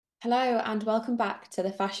Hello and welcome back to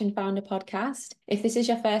the Fashion Founder podcast. If this is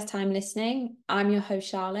your first time listening, I'm your host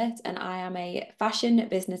Charlotte and I am a fashion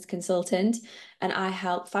business consultant and I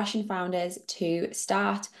help fashion founders to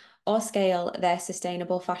start or scale their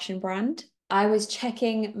sustainable fashion brand. I was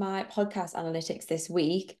checking my podcast analytics this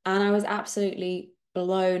week and I was absolutely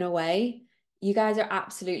blown away. You guys are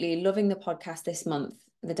absolutely loving the podcast this month.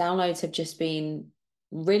 The downloads have just been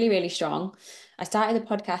really, really strong. I started the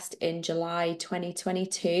podcast in July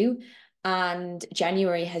 2022, and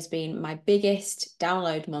January has been my biggest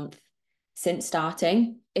download month since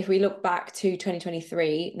starting. If we look back to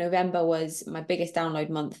 2023, November was my biggest download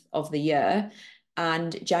month of the year,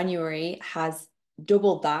 and January has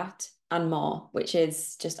doubled that and more, which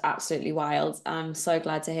is just absolutely wild. I'm so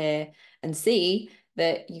glad to hear and see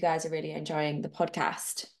that you guys are really enjoying the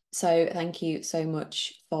podcast. So thank you so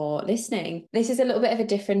much for listening. This is a little bit of a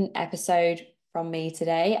different episode from me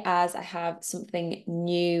today as I have something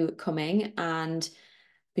new coming and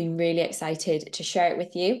been really excited to share it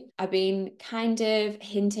with you. I've been kind of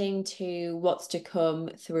hinting to what's to come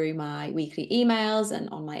through my weekly emails and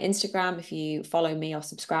on my Instagram if you follow me or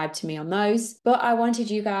subscribe to me on those. But I wanted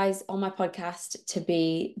you guys on my podcast to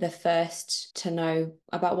be the first to know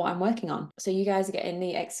about what I'm working on. So you guys are getting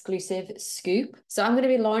the exclusive scoop. So I'm going to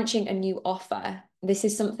be launching a new offer. This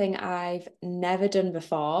is something I've never done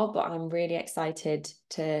before, but I'm really excited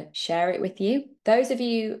to share it with you. Those of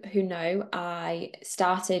you who know, I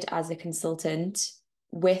started as a consultant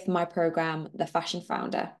with my program, The Fashion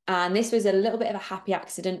Founder. And this was a little bit of a happy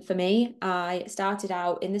accident for me. I started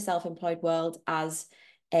out in the self-employed world as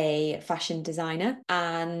a fashion designer.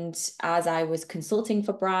 And as I was consulting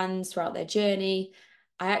for brands throughout their journey,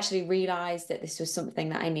 I actually realized that this was something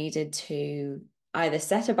that I needed to either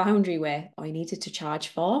set a boundary with or I needed to charge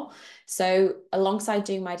for. So, alongside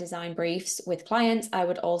doing my design briefs with clients, I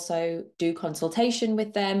would also do consultation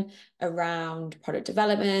with them around product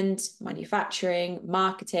development, manufacturing,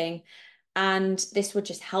 marketing. And this would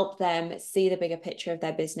just help them see the bigger picture of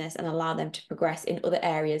their business and allow them to progress in other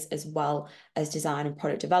areas as well as design and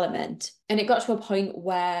product development. And it got to a point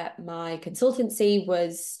where my consultancy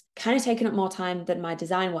was kind of taking up more time than my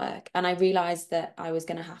design work. And I realized that I was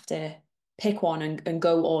going to have to pick one and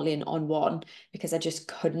go all in on one because I just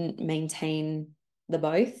couldn't maintain the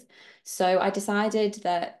both. So I decided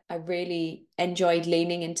that I really enjoyed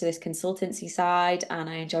leaning into this consultancy side and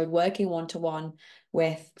I enjoyed working one-to-one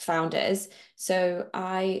with founders. So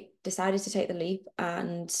I decided to take the leap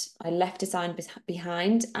and I left design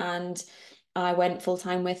behind and I went full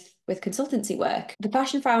time with consultancy work. The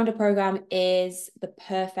Fashion Founder program is the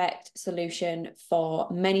perfect solution for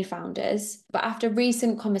many founders. But after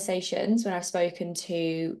recent conversations, when I've spoken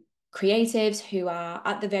to creatives who are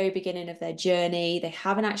at the very beginning of their journey, they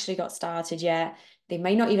haven't actually got started yet. They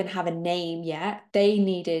may not even have a name yet. They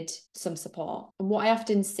needed some support. And what I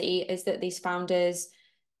often see is that these founders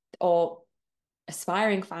or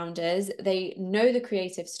aspiring founders, they know the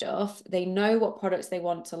creative stuff, they know what products they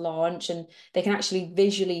want to launch, and they can actually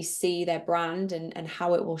visually see their brand and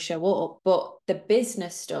how it will show up. But the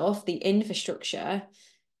business stuff, the infrastructure,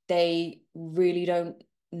 they really don't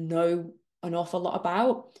know an awful lot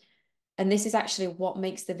about. And this is actually what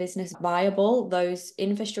makes the business viable. Those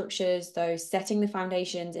infrastructures, those setting the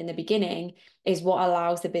foundations in the beginning is what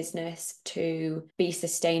allows the business to be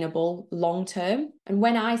sustainable long term. And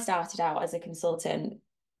when I started out as a consultant,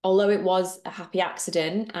 although it was a happy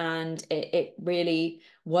accident and it really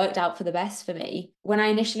worked out for the best for me, when I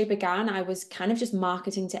initially began, I was kind of just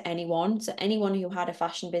marketing to anyone. So anyone who had a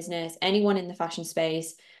fashion business, anyone in the fashion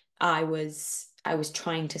space, I was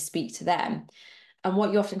trying to speak to them. And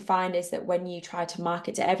what you often find is that when you try to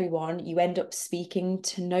market to everyone, you end up speaking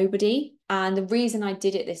to nobody. And the reason I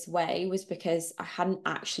did it this way was because I hadn't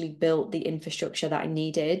actually built the infrastructure that I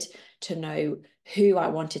needed to know who I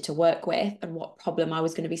wanted to work with and what problem I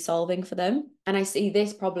was going to be solving for them. And I see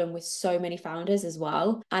this problem with so many founders as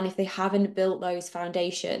well. And if they haven't built those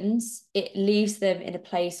foundations, it leaves them in a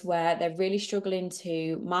place where they're really struggling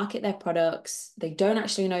to market their products. They don't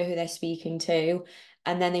actually know who they're speaking to.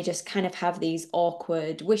 And then they just kind of have these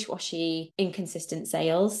awkward, wish-washy, inconsistent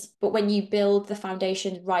sales. But when you build the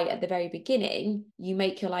foundation right at the very beginning, you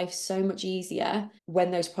make your life so much easier when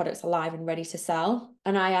those products are live and ready to sell.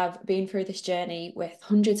 And I have been through this journey with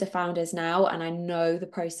hundreds of founders now, and I know the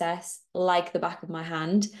process like the back of my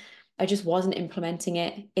hand. I just wasn't implementing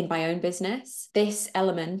it in my own business. This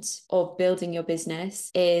element of building your business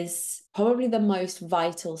is probably the most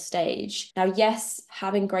vital stage. Now, yes,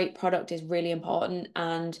 having great product is really important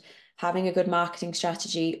and Having a good marketing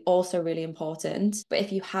strategy, also really important. But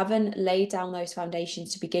if you haven't laid down those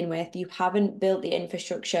foundations to begin with, you haven't built the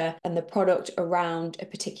infrastructure and the product around a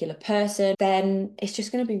particular person, then it's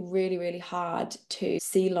just going to be really, really hard to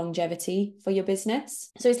see longevity for your business.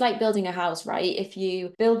 So it's like building a house, right? If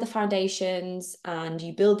you build the foundations and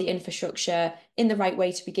you build the infrastructure in the right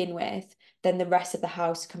way to begin with, then the rest of the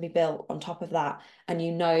house can be built on top of that. And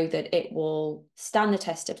you know that it will stand the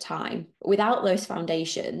test of time. Without those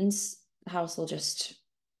foundations, the house will just,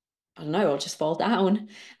 I don't know, it'll just fall down.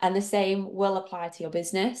 And the same will apply to your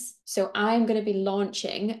business. So I'm going to be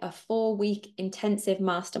launching a 4-week intensive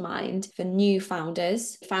mastermind for new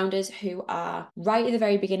founders who are right at the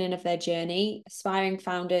very beginning of their journey, aspiring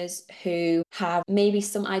founders who have maybe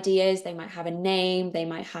some ideas. They might have a name, they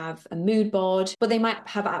might have a mood board, but they might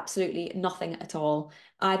have absolutely nothing at all.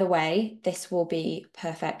 Either way, this will be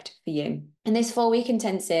perfect for you. And this 4-week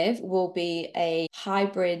intensive will be a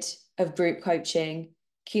hybrid of group coaching,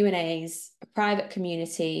 Q&As, a private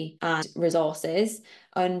community, and resources.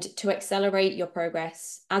 And to accelerate your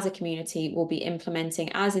progress as a community, we'll be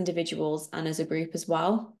implementing as individuals and as a group as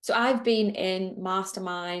well. So I've been in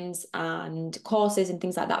masterminds and courses and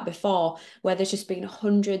things like that before, where there's just been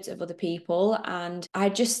hundreds of other people. And I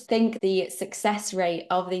just think the success rate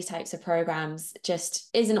of these types of programs just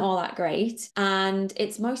isn't all that great. And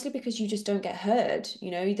it's mostly because you just don't get heard.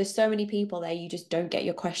 You know, there's so many people there, you just don't get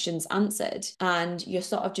your questions answered. And you're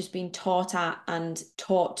sort of just being taught at and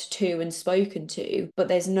taught to and spoken to, but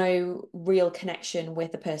there's no real connection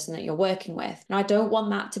with the person that you're working with. And I don't want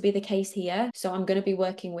that to be the case here. So I'm going to be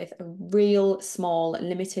working with a real small,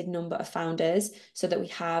 limited number of founders so that we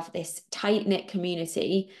have this tight-knit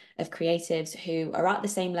community of creatives who are at the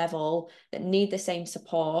same level, that need the same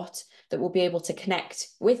support, that will be able to connect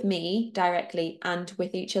with me directly and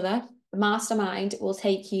with each other. Mastermind will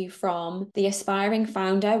take you from the aspiring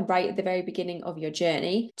founder right at the very beginning of your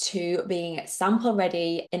journey to being sample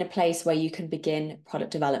ready in a place where you can begin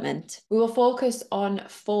product development. We will focus on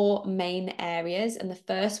 4 main areas, and the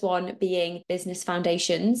first one being business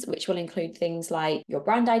foundations, which will include things like your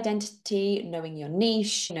brand identity, knowing your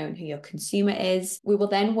niche, knowing who your consumer is. We will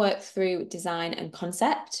then work through design and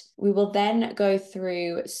concept. We will then go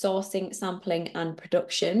through sourcing, sampling, and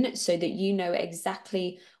production so that you know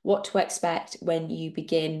exactly what to expect when you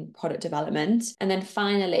begin product development. And then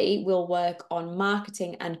finally, we'll work on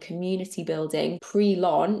marketing and community building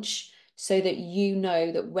pre-launch so that you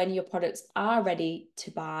know that when your products are ready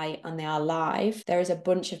to buy and they are live, there is a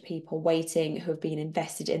bunch of people waiting who have been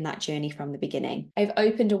invested in that journey from the beginning. I've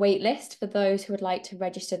opened a wait list for those who would like to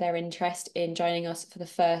register their interest in joining us for the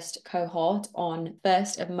first cohort on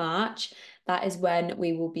 1st of March. That is when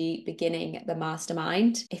we will be beginning the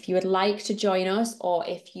mastermind. If you would like to join us, or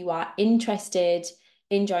if you are interested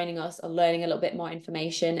in joining us or learning a little bit more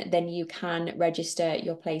information, then you can register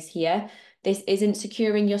your place here. This isn't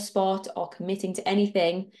securing your spot or committing to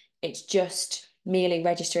anything. It's just merely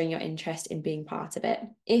registering your interest in being part of it.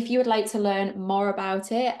 If you would like to learn more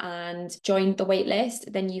about it and join the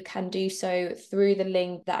waitlist, then you can do so through the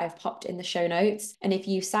link that I've popped in the show notes. And if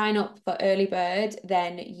you sign up for early bird,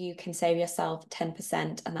 then you can save yourself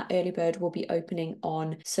 10%, and that early bird will be opening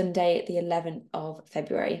on Sunday, the 11th of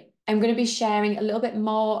February. I'm going to be sharing a little bit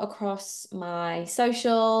more across my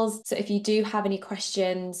socials. So if you do have any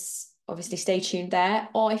questions, obviously stay tuned there,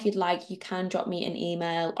 or if you'd like, you can drop me an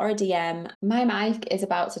email or a DM. My mic is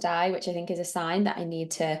about to die, which I think is a sign that I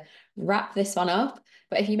need to wrap this one up.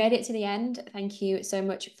 But if you made it to the end, thank you so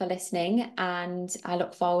much for listening, and I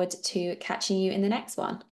look forward to catching you in the next one.